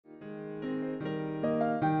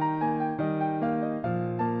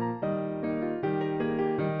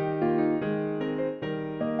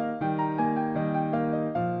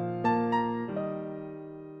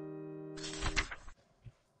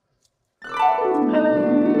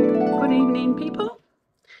evening, people.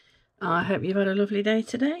 I hope you've had a lovely day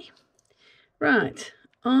today. Right,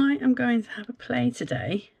 I am going to have a play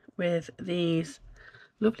today with these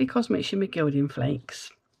lovely Cosmic Shimmer Gilding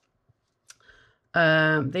Flakes.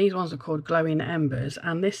 These ones are called Glowing Embers,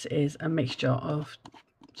 and this is a mixture of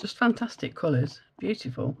just fantastic colours.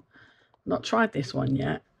 Beautiful. Not tried this one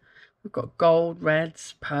yet. We've got gold,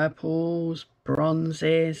 reds, purples,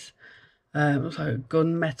 bronzes, looks like a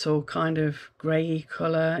gunmetal kind of grey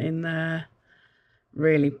colour in there.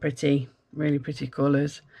 Really pretty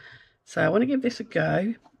colours. So I want to give this a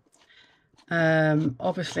go.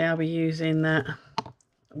 Obviously I'll be using that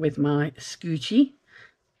with my Scoochie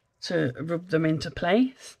to rub them into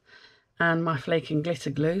place, and my Flake and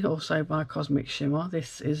Glitter Glue, also by Cosmic Shimmer.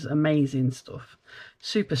 This is amazing stuff.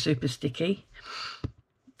 Super sticky.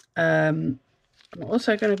 I'm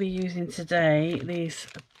also going to be using today these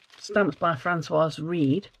stamps by Francoise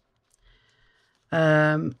Reed.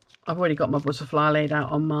 I've already got my butterfly laid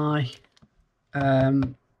out on my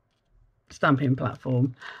stamping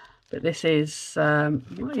platform, but this is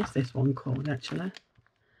what is this one called actually?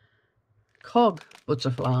 Cog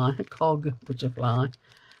Butterfly.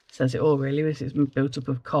 Says it all really. This is built up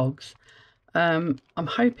of cogs. I'm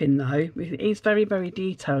hoping though, it's very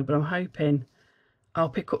detailed, but I'm hoping I'll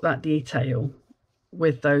pick up that detail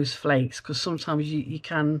with those flakes, because sometimes you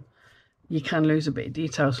can lose a bit of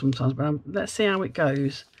detail sometimes. But let's see how it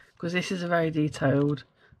goes, because this is a very detailed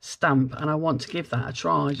stamp and I want to give that a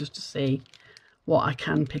try just to see what I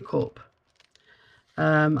can pick up.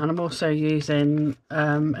 And I'm also using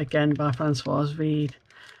again by Francoise Reed,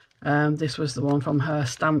 this was the one from her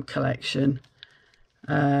stamp collection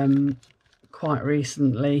quite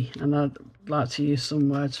recently, and I'd like to use some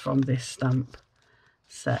words from this stamp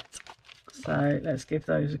set. So let's give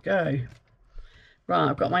those a go. Right,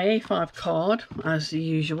 I've got my A5 card as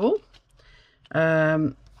usual,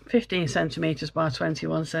 15 centimeters by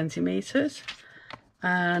 21 centimeters,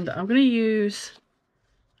 and I'm going to use,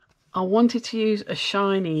 I wanted to use a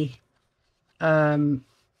shiny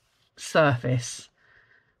surface,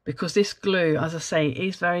 because this glue, as I say,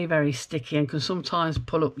 is very sticky and can sometimes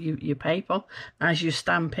pull up your paper as you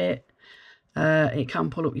stamp it. It can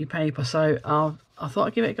pull up your paper, so I thought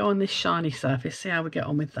I'd give it a go on this shiny surface, see how we get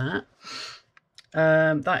on with that.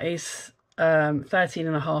 That is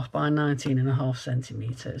 13.5 by 19.5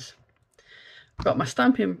 centimeters. I've got my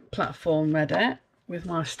stamping platform ready with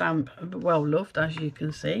my stamp Well Loved, as you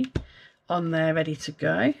can see, on there ready to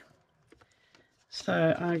go.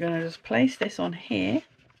 So I'm going to just place this on here.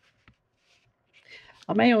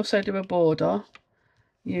 I may also do a border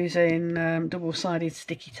using double-sided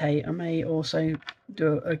sticky tape. I may also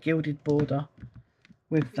do a gilded border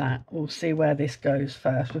with that. We'll see where this goes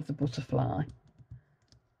first with the butterfly.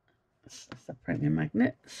 Separate my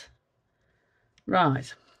magnets.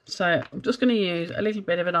 Right, so I'm just going to use a little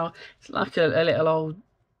bit of it's like a little old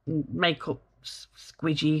makeup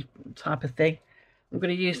squidgy type of thing. I'm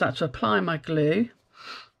going to use that to apply my glue.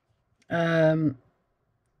 Put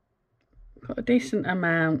a decent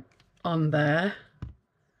amount on there.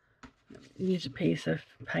 Use a piece of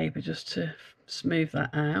paper just to smooth that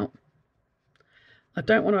out. I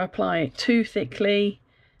don't want to apply it too thickly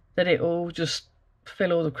that it will just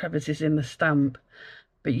fill all the crevices in the stamp,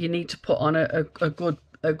 but you need to put on a good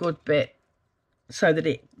bit so that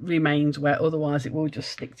it remains wet, otherwise it will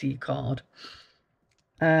just stick to your card.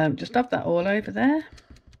 Just have that all over there,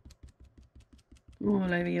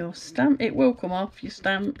 all over your stamp. It will come off your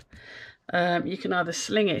stamp. You can either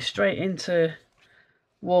sling it straight into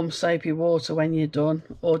warm soapy water when you're done,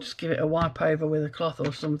 or just give it a wipe over with a cloth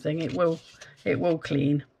or something. It will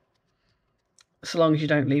clean, so long as you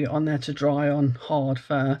don't leave it on there to dry on hard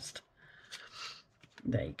first.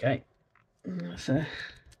 There you go. That's a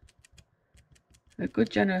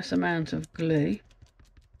good generous amount of glue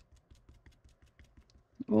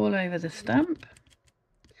all over the stamp.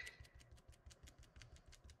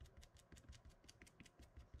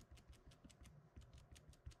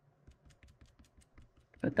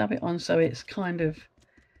 But dab it on so it's kind of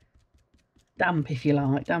damp, if you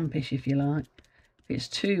like, dampish if you like. If it's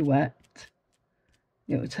too wet,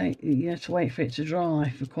 it will take, you have to wait for it to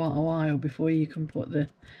dry for quite a while before you can put the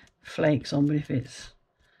flakes on. But if it's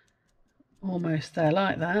almost there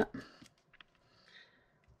like that,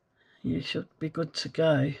 you should be good to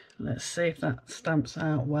go. Let's see if that stamps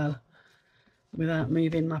out well without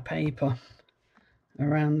moving my paper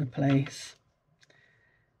around the place.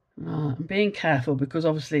 I'm being careful because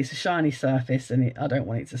obviously it's a shiny surface and I don't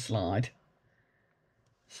want it to slide.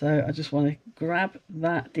 So I just want to grab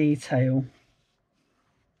that detail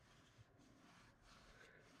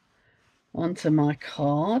onto my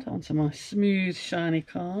card, onto my smooth shiny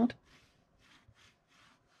card.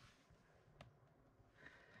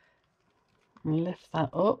 and lift that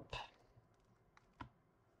up.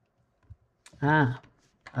 Ah,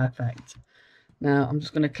 perfect. Now I'm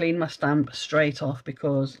just going to clean my stamp straight off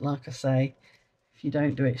because, like I say, if you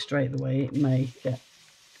don't do it straight away, it may get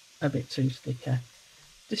a bit too sticky.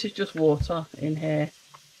 This is just water in here.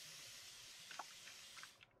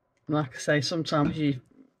 Like I say, sometimes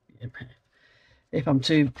if I'm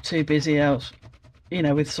too busy else, you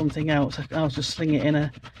know, with something else, I'll just sling it in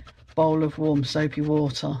a bowl of warm soapy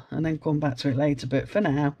water and then come back to it later. But for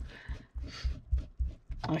now,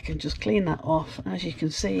 I can just clean that off. As you can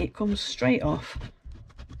see, it comes straight off.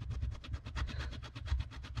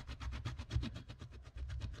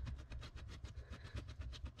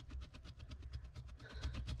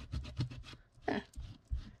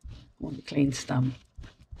 One clean stamp.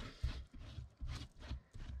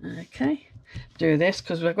 Okay, do this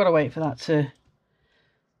because we've got to wait for that to,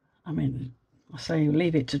 I mean, I say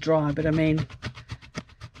leave it to dry, but I mean,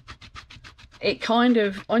 it kind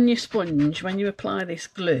of, on your sponge, when you apply this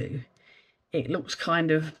glue, it looks kind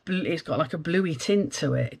of, it's got like a bluey tint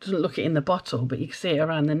to it. It doesn't look it in the bottle, but you can see it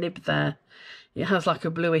around the nib there. It has like a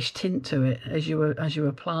bluish tint to it as you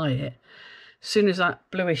apply it. As soon as that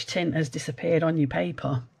bluish tint has disappeared on your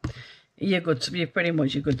paper, you're good to, you're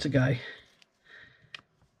good to go.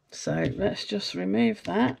 So let's just remove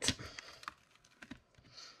that.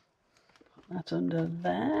 Put that under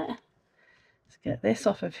there. Let's get this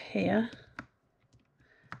off of here.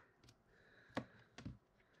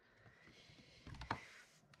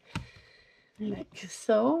 Like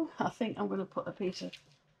so. I think I'm going to put a piece of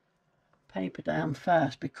paper down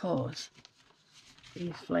first because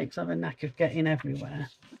these flakes have a knack of getting everywhere.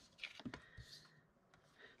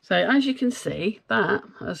 So as you can see, that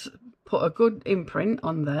has put a good imprint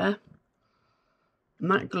on there.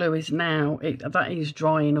 And that glue is now, that is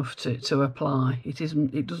dry enough to apply. It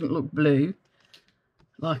doesn't look blue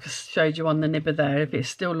like I showed you on the nibber there. If it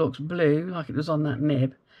still looks blue like it was on that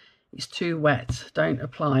nib, it's too wet. Don't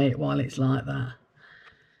apply it while it's like that.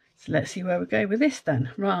 So let's see where we go with this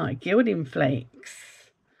then. Right, gilding flakes.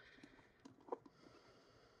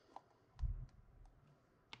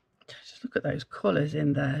 Just look at those colours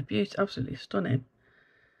in there. Beautiful, absolutely stunning.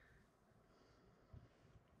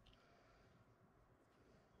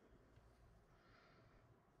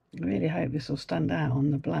 I really hope this will stand out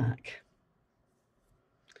on the black.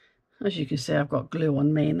 As you can see, I've got glue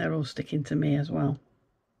on me and they're all sticking to me as well.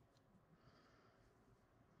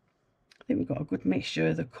 I think we've got a good mixture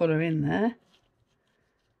of the colour in there.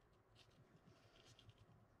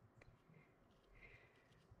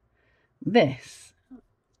 This,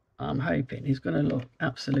 I'm hoping, is going to look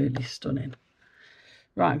absolutely stunning.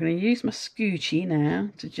 Right, I'm going to use my Scoochie now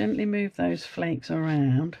to gently move those flakes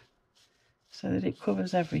around so that it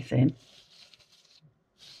covers everything.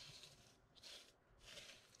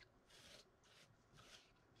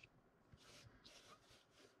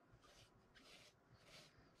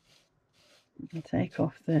 And take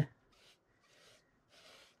off the,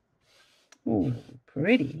 oh,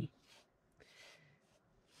 pretty.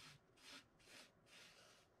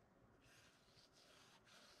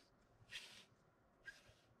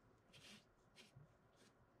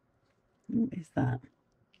 What is that?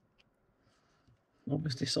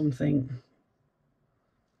 Obviously something,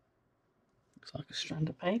 looks like a strand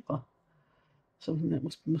of paper. Something that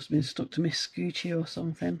must have been stuck to Miss Scoochie or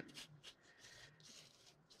something.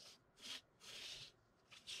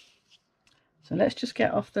 So let's just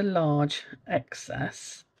get off the large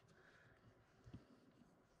excess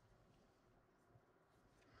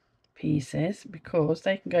pieces because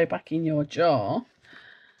they can go back in your jar.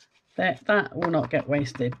 That will not get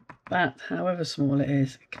wasted. That, however small it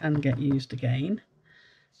is, can get used again.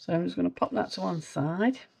 So I'm just going to pop that to one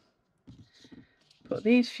side. Put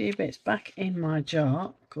these few bits back in my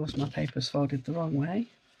jar. Of course, my paper's folded the wrong way.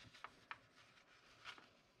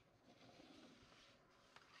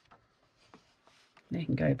 They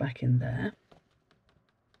can go back in there.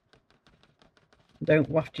 Don't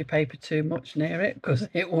waft your paper too much near it because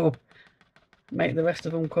it will make the rest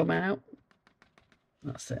of them come out.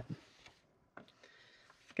 That's it.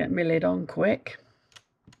 Get my lid on quick.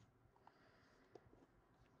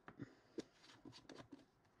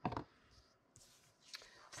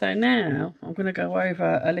 So now I'm going to go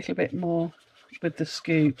over a little bit more with the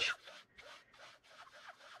Scooch.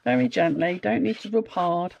 Very gently, don't need to rub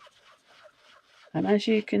hard. And as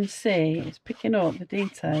you can see, it's picking up the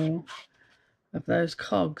detail of those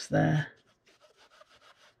cogs there.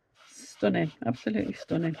 Stunning, absolutely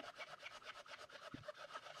stunning.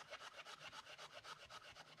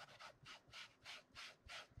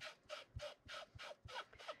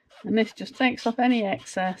 And this just takes off any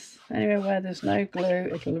excess. Anywhere where there's no glue,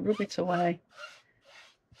 it'll rub it away.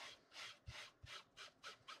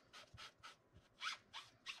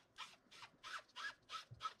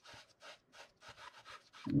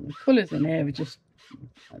 The colours in here are just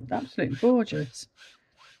absolutely gorgeous.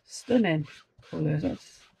 Stunning colours.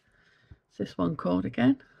 What's this one called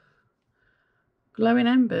again? Glowing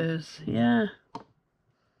Embers. Yeah.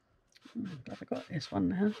 I'm glad I got this one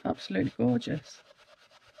now. Absolutely gorgeous.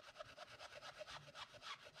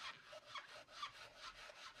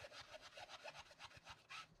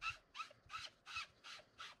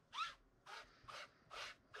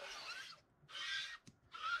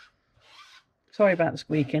 Sorry about the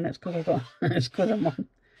squeaking. It's because I've got. It's because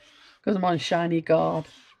I'm on shiny guard.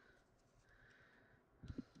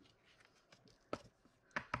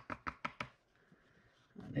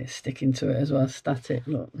 It's sticking to it as well. Static.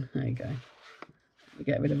 Look, there you go. You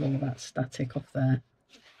get rid of all that static off there.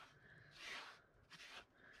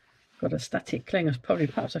 Got a static cling.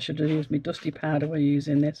 Perhaps I should have used my dusty powder when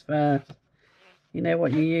using this first. You know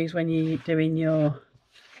what you use when you're doing your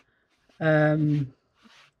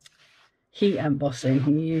heat embossing.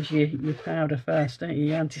 You use your powder first, don't you?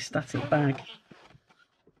 Your anti-static bag.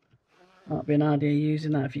 Might be an idea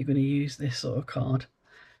using that if you're going to use this sort of card.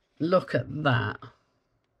 Look at that.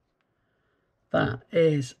 That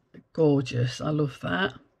is gorgeous. I love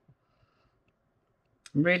that.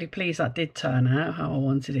 I'm really pleased that did turn out how I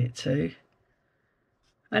wanted it to.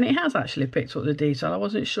 And it has actually picked up the detail. I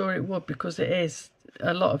wasn't sure it would because it is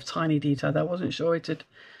a lot of tiny detail. I wasn't sure it would,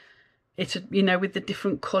 you know, with the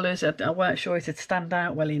different colours, I weren't sure it would stand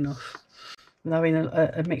out well enough. With having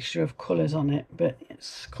a mixture of colours on it. But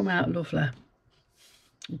it's come out lovely.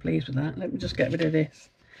 I'm pleased with that. Let me just get rid of this.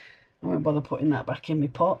 I won't bother putting that back in my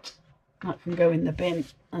pot. That can go in the bin,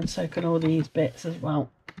 and so can all these bits as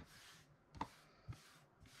well.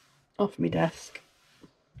 Off my desk.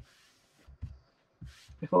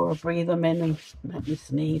 Before I breathe them in and make me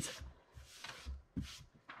sneeze.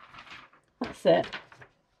 That's it.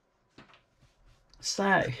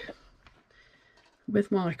 So,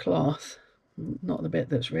 with my cloth, not the bit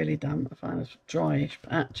that's really damp, I find a dryish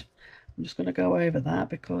patch. I'm just going to go over that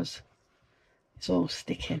because it's all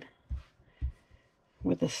sticking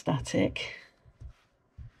with the static.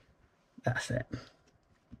 That's it.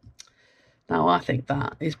 Now I think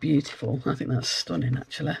that is beautiful. I think that's stunning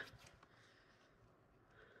actually.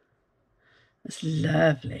 That's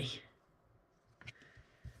lovely.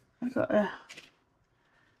 I've got a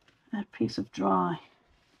piece of dry-ish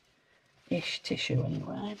tissue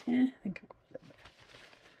anyway in here. I think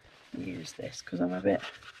I'll use this because I'm a bit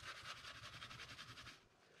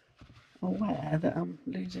aware that I'm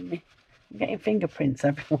losing me. I'm getting fingerprints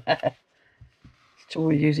everywhere. It's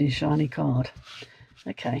always using shiny card.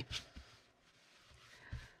 Okay.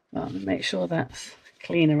 Well, I'm going to make sure that's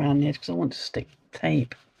clean around the edge because I want to stick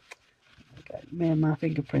tape. Okay, me and my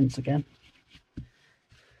fingerprints again.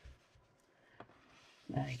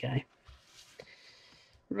 There you go.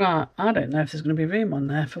 Right, I don't know if there's going to be room on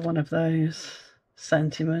there for one of those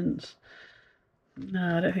sentiments.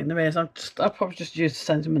 No, I don't think there is. I'll probably just use the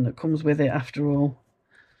sentiment that comes with it after all.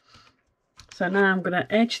 So now I'm going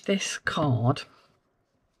to edge this card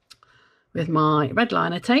with my red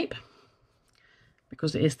liner tape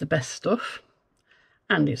because it is the best stuff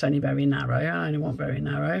and it's only very narrow. I only want very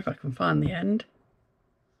narrow if I can find the end.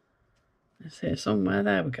 It's here somewhere.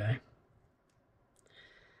 There we go.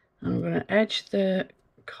 And I'm going to edge the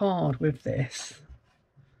card with this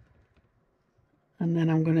and then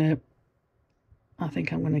I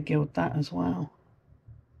think I'm going to gild that as well.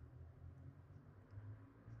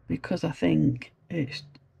 Because I think you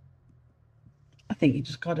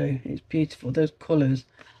just got to, it's beautiful. Those colours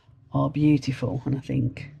are beautiful and I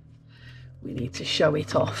think we need to show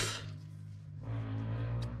it off.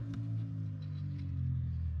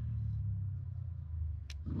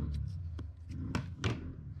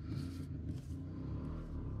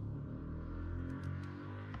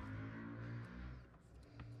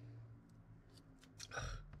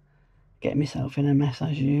 Get myself in a mess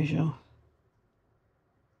as usual.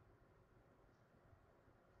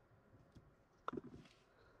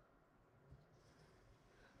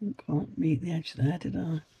 Can't meet the edge there, did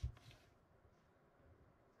I?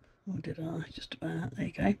 Or did I? Just about. There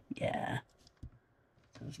you go. Yeah.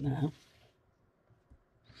 Does now.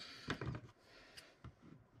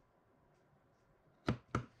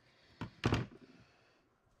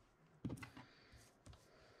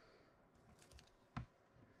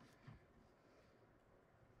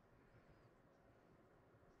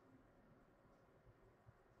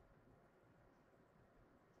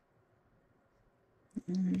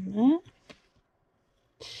 Don't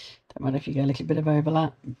matter if you get a little bit of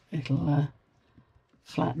overlap, it'll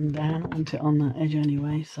flatten down. I want it on that edge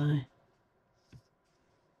anyway, so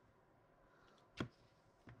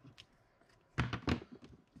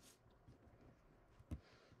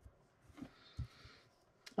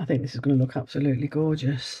I think this is going to look absolutely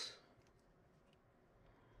gorgeous.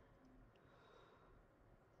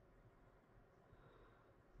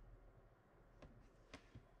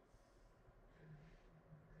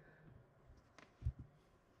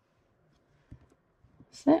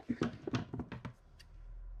 That's it.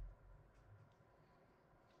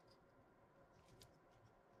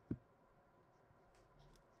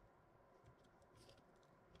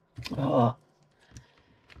 Oh.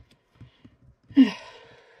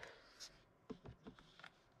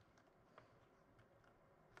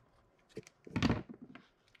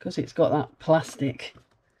 Because it's got that plastic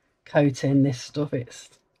coating, this stuff, it's...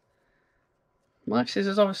 My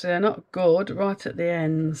scissors obviously are not good right at the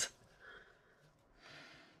ends.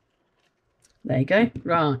 There you go.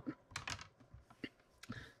 Right.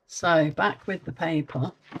 So back with the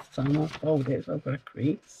paper. So I'll fold it so I've got a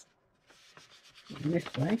crease. And this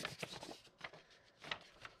way.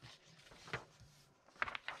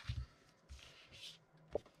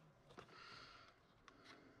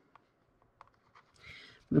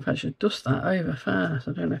 If I should dust that over first.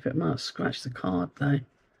 I don't know if it might scratch the card though.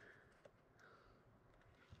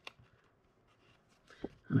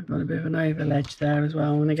 I've got a bit of an over ledge there as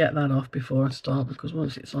well. I'm going to get that off before I start, because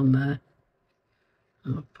once it's on there,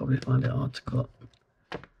 I'll probably find it hard to cut.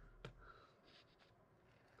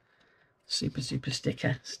 Super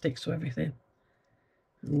sticker, sticks to everything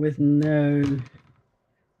with no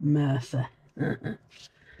mercy.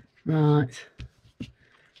 Right,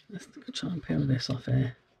 let's try and peel this off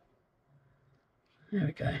here. There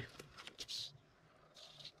we go.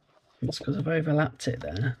 It's because I've overlapped it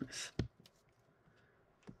there. Let's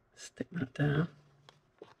stick that down.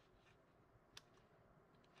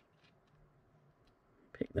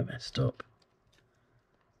 Pick the rest up.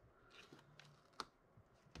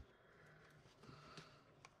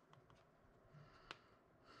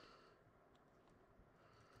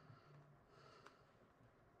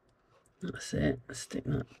 That's it. Stick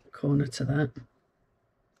that corner to that.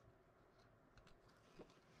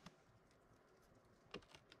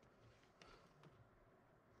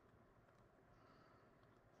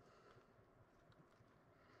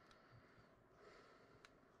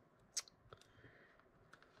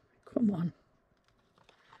 Come on.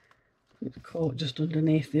 It's caught just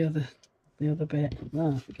underneath the other bit.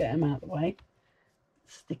 Right, get them out of the way.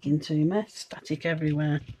 Sticking to me, static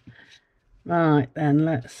everywhere. Right then,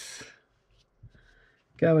 let's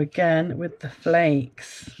go again with the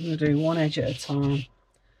flakes. I'm going to do one edge at a time,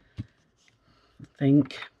 I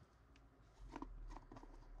think.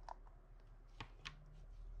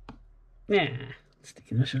 Yeah,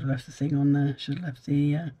 sticking. I should have left the thing on there. Should have left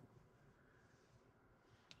the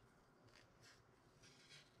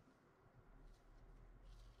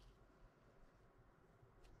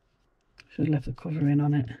should have left the covering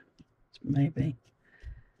on it. Maybe.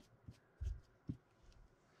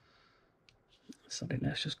 So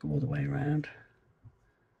let's just go all the way around.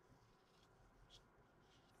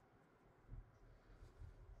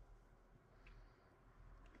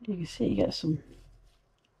 You can see you get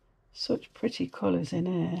such pretty colours in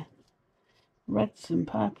here. Reds and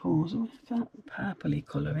purples. Look at that purpley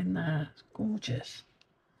colour in there. It's gorgeous.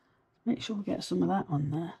 Make sure we get some of that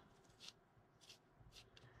on there.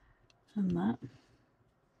 And that.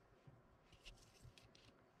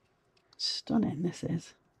 Stunning, this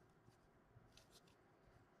is.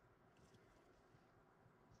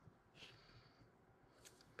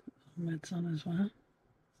 Put some reds on as well.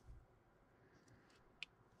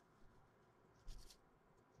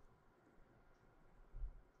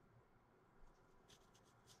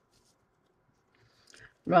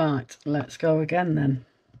 Right, let's go again then.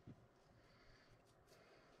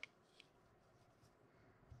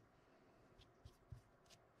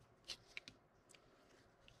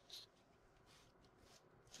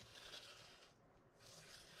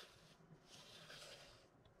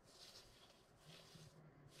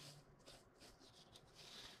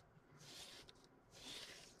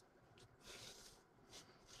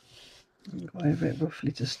 Go over it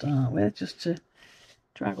roughly to start with, just to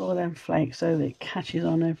drag all them flakes so that it catches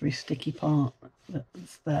on every sticky part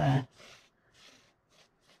that's there.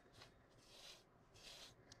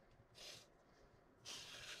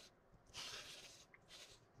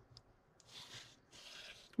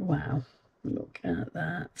 Wow, look at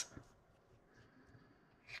that.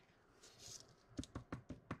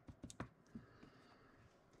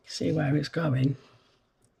 See where it's going?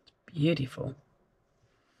 It's beautiful.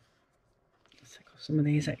 Let's take off some of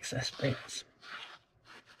these excess bits.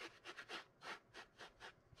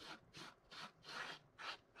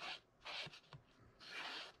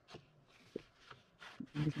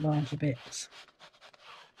 These larger bits.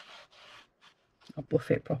 I'll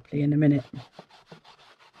buff it properly in a minute.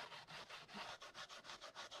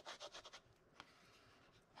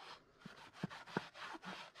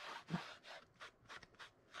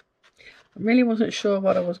 I really wasn't sure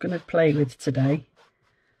what I was going to play with today.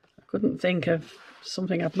 I couldn't think of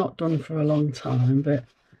something I've not done for a long time, but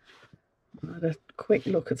I had a quick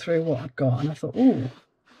look through what I'd got and I thought, oh,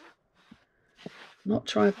 not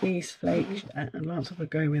tried these flakes yet. I'd like to have a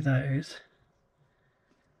go with those.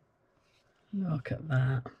 Look at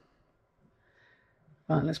that.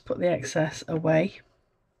 Right, let's put the excess away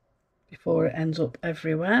before it ends up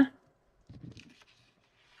everywhere.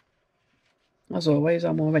 As always,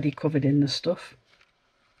 I'm already covered in the stuff.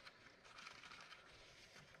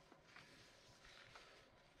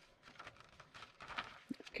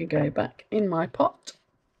 I can go back in my pot.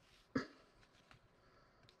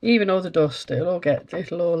 Even all the dust, it'll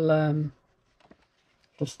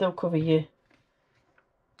still cover your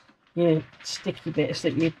sticky bits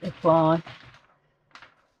that you apply.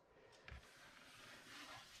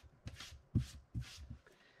 Let's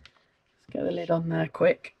get the lid on there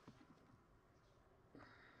quick.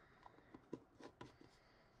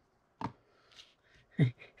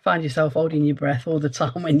 Find yourself holding your breath all the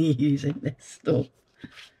time when you're using this stuff.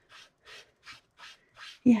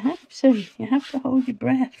 You have to hold your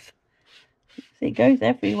breath. It goes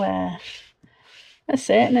everywhere. That's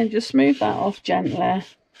it, and then just smooth that off gently.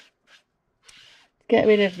 Get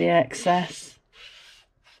rid of the excess.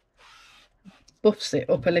 Buffs it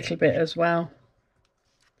up a little bit as well.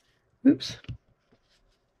 Oops.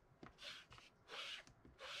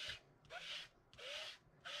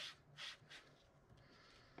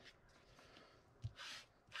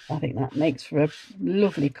 I think that makes for a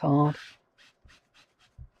lovely card.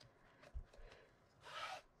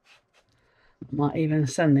 I might even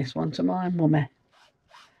send this one to my mummy,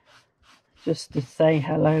 just to say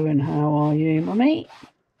hello and how are you, mummy?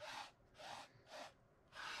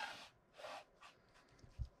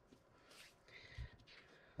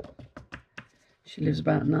 She lives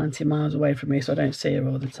about 90 miles away from me, so I don't see her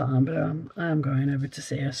all the time, but I am going over to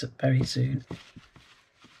see her very soon.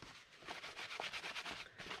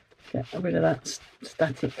 Get rid of that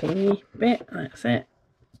static clingy bit, that's it.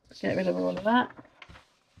 Get rid of all of that.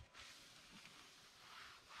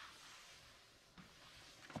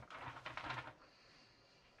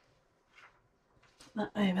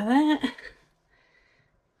 That over there.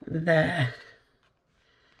 There.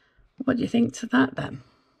 What do you think to that then?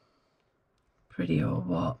 Pretty or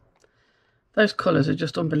what? Those colours are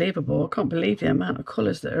just unbelievable. I can't believe the amount of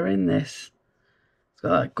colours that are in this. It's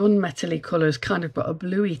got that gunmetal-y colours, kind of got a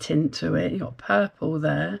bluey tint to it. You've got purple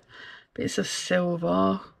there, bits of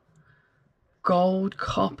silver, gold,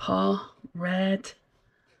 copper, red.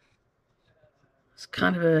 It's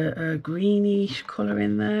kind of a greenish colour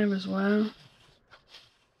in there as well.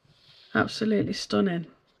 Absolutely stunning.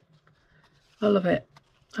 I love it.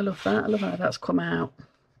 I love that. I love how that's come out.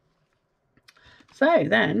 So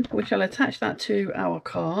then we shall attach that to our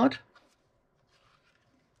card.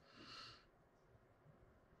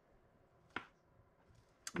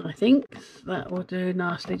 I think that will do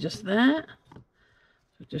nicely just there.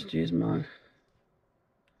 So just use my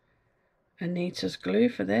Anitas glue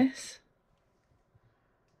for this.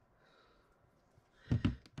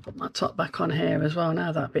 Put my top back on here as well.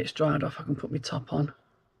 Now that bit's dried off, I can put my top on.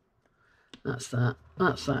 That's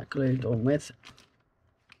that glue done with.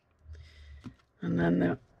 And then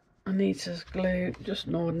the Anitas glue, just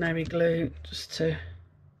an ordinary glue, just to, I'm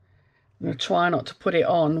going to try not to put it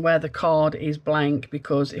on where the card is blank,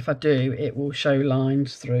 because if I do, it will show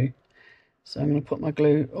lines through. So I'm going to put my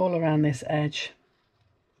glue all around this edge.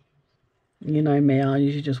 You know me, I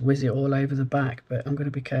usually just whiz it all over the back, but I'm going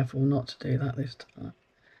to be careful not to do that this time.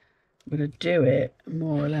 I'm going to do it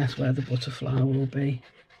more or less where the butterfly will be,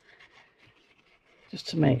 just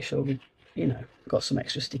to make sure we, you know, got some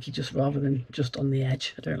extra sticky, just rather than just on the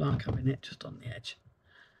edge. I don't like having it just on the edge.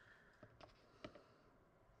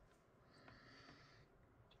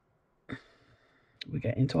 We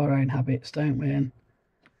get into our own habits, don't we, and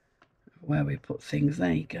where we put things.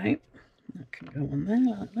 There you go. That can go on there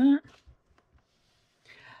like that.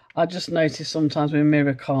 I just noticed sometimes with a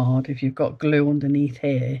mirror card, if you've got glue underneath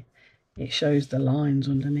here, it shows the lines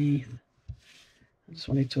underneath. I just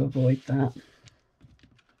wanted to avoid that.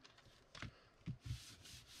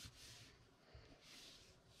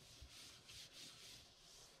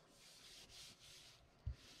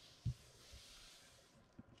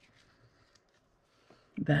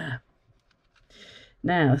 There.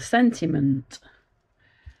 Now, sentiment.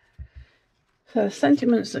 So the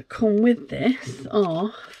sentiments that come with this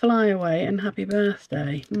are fly away and happy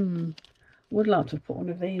birthday. Would like to put one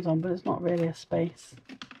of these on, but there's not really a space.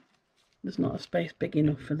 There's not a space big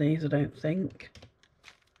enough for these, I don't think.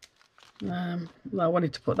 Well, I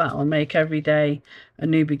wanted to put that on, make every day a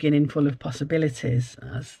new beginning full of possibilities,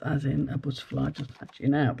 as in a butterfly just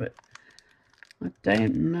hatching out, but I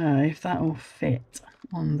don't know if that will fit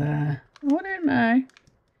on there. Oh, I don't know.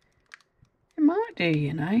 It might do,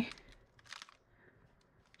 you know.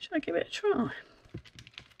 Should I give it a try?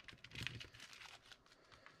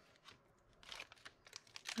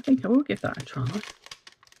 I think I will give that a try.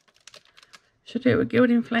 Should do it with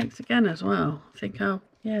gilding flakes again as well. I think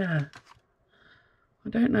yeah. I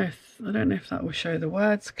don't know if that will show the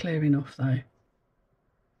words clear enough though.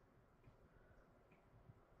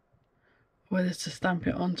 Whether to stamp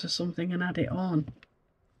it onto something and add it on.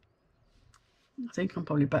 I think I'm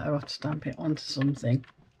probably better off to stamp it onto something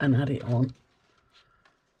and add it on.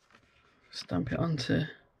 Stamp it onto...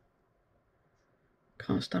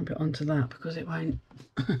 Can't stamp it onto that because it won't...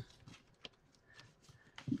 Got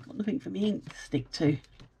nothing for me ink to stick to.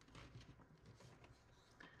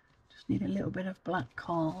 Just need a little bit of black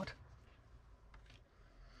card.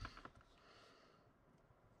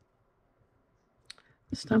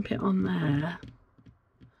 Stamp it on there.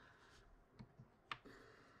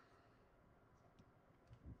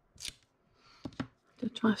 To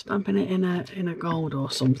try stamping it in a gold or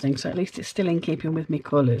something, so at least it's still in keeping with my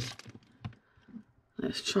colours.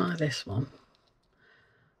 Let's try this one.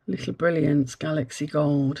 Little Brilliance Galaxy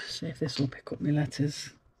Gold. See if this will pick up my letters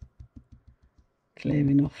clear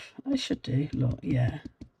enough. I should do. Look, yeah.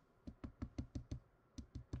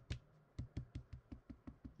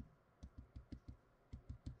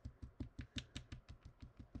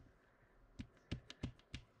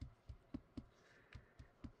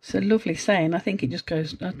 It's a lovely saying. I think it just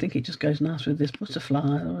goes nice with this butterfly.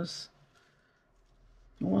 I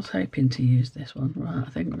was hoping to use this one. Right, I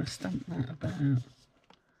think I'm going to stamp that about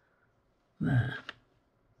there.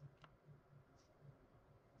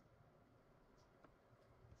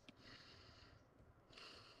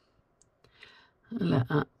 And let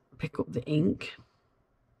that pick up the ink.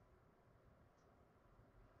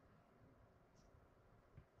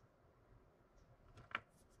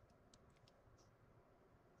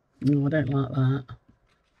 No, I don't like that.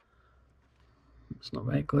 It's not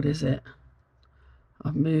very good, is it?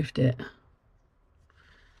 I've moved it.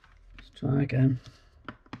 Let's try again.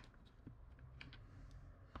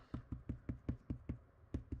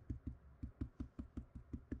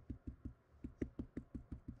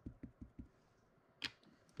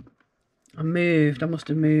 I must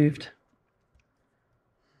have moved.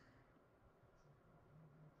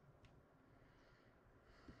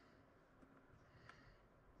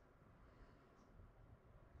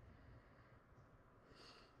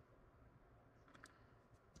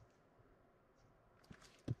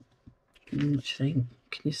 What do you think?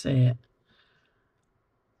 Can you see it?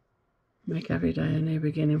 Make every day a new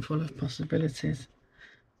beginning full of possibilities.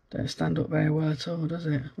 Don't stand up very well at all, does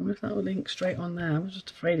it? I wonder if that will link straight on there. I was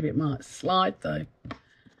just afraid of it might slide though.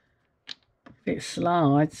 If it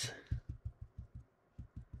slides,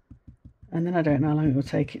 and then I don't know how long it will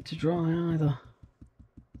take it to dry either.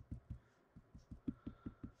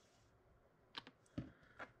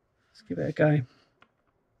 Let's give it a go.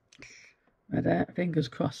 Right there, fingers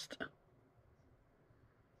crossed.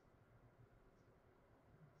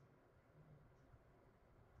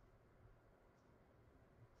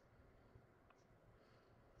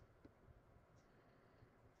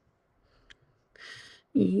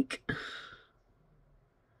 Eek.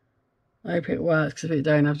 I hope it works, because if it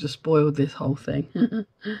don't, I've just spoiled this whole thing.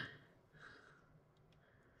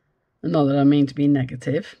 Not that I mean to be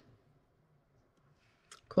negative.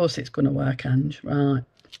 Of course it's going to work, Ange. Right.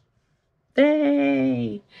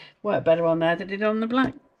 Hey! Worked better on there than it did on the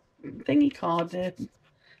black thingy card, the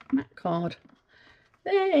matte card.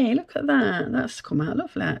 Hey, look at that. That's come out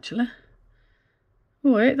lovely, actually.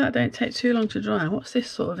 Oh, wait, that don't take too long to dry. What's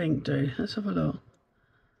this sort of ink do? Let's have a look.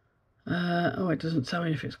 Oh, it doesn't tell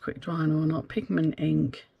me if it's quick drying or not. Pigment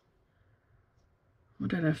ink. I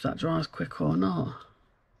don't know if that dries quick or not.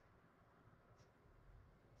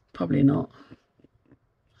 Probably not.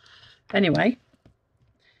 Anyway,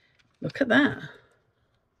 look at that.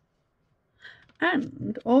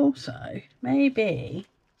 And also, maybe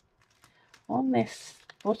on this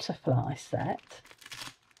butterfly set,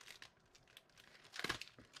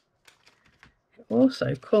 it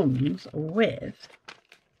also comes with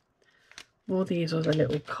all these other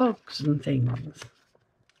little cogs and things.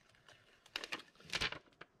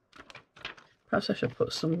 Perhaps I should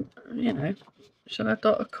put some, you know, should I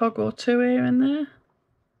dot a cog or two here and there?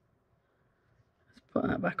 Let's put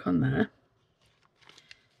that back on there.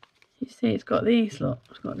 You see it's got these, look,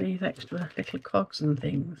 it's got these extra little cogs and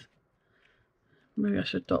things. Maybe I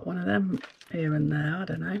should dot one of them here and there, I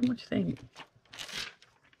don't know, what do you think?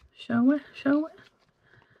 Shall we? Shall we?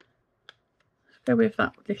 Let's go with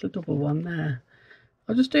that little double one there.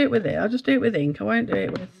 I'll just do it with it, I'll just do it with ink, I won't do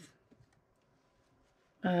it with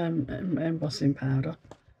embossing powder.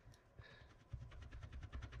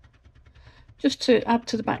 Just to add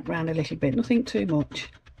to the background a little bit, nothing too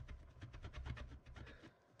much.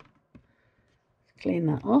 Clean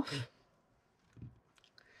that off.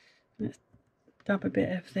 Let's dab a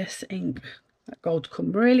bit of this ink. That gold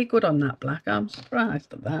come really good on that black. I'm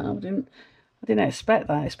surprised at that. I didn't expect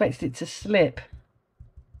that. I expected it to slip.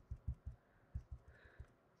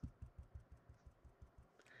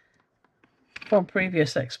 From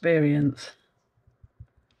previous experience.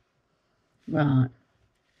 Right.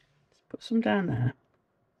 Let's put some down there.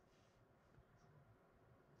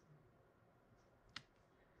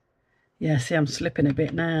 Yeah, see, I'm slipping a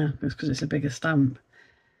bit now. It's because it's a bigger stamp.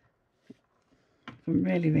 I'm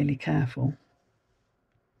really, really careful.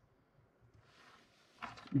 I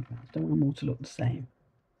don't want them all to look the same.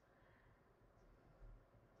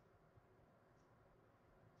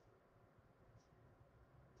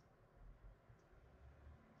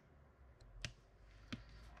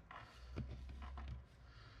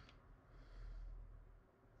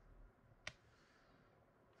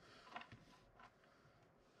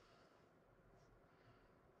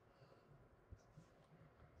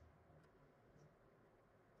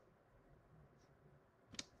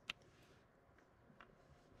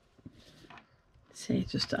 See,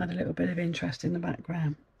 just to add a little bit of interest in the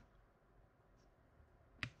background.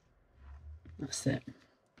 That's it.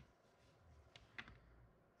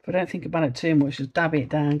 If I don't think about it too much, just dab it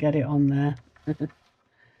down, get it on there.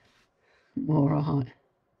 All right.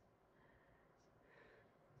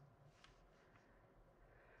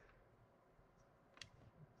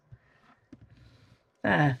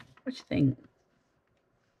 There. What do you think?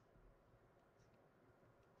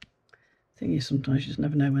 Thing is, sometimes you just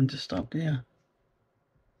never know when to stop, do you?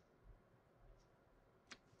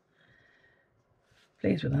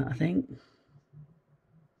 Pleased with that, I think.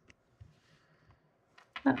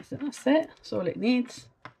 That's it, that's it. That's all it needs.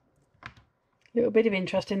 A little bit of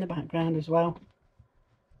interest in the background as well.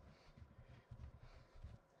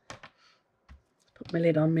 Put my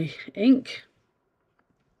lid on my ink.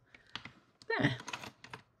 There.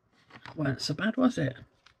 That weren't so bad, was it?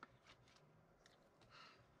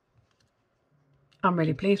 I'm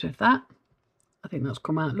really pleased with that. I think that's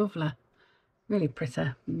come out lovely. Really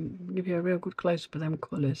pretty. Give you a real good close-up of them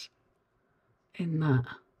colours in that.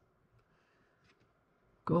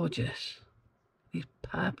 Gorgeous. These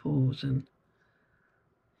purples and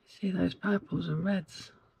see those purples and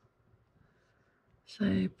reds.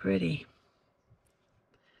 So pretty.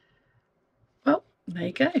 Well, there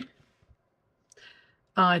you go.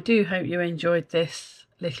 I do hope you enjoyed this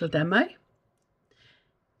little demo.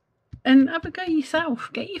 And have a go yourself.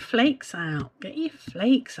 Get your flakes out. Get your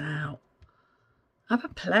flakes out. Have a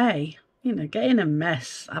play, you know, get in a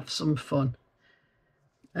mess, have some fun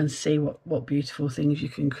and see what beautiful things you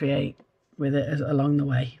can create with it along the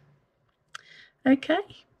way. Okay,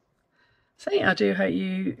 so I do hope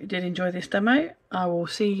you did enjoy this demo. I will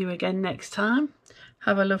see you again next time.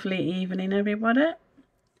 Have a lovely evening, everybody,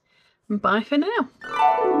 and bye for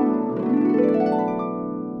now.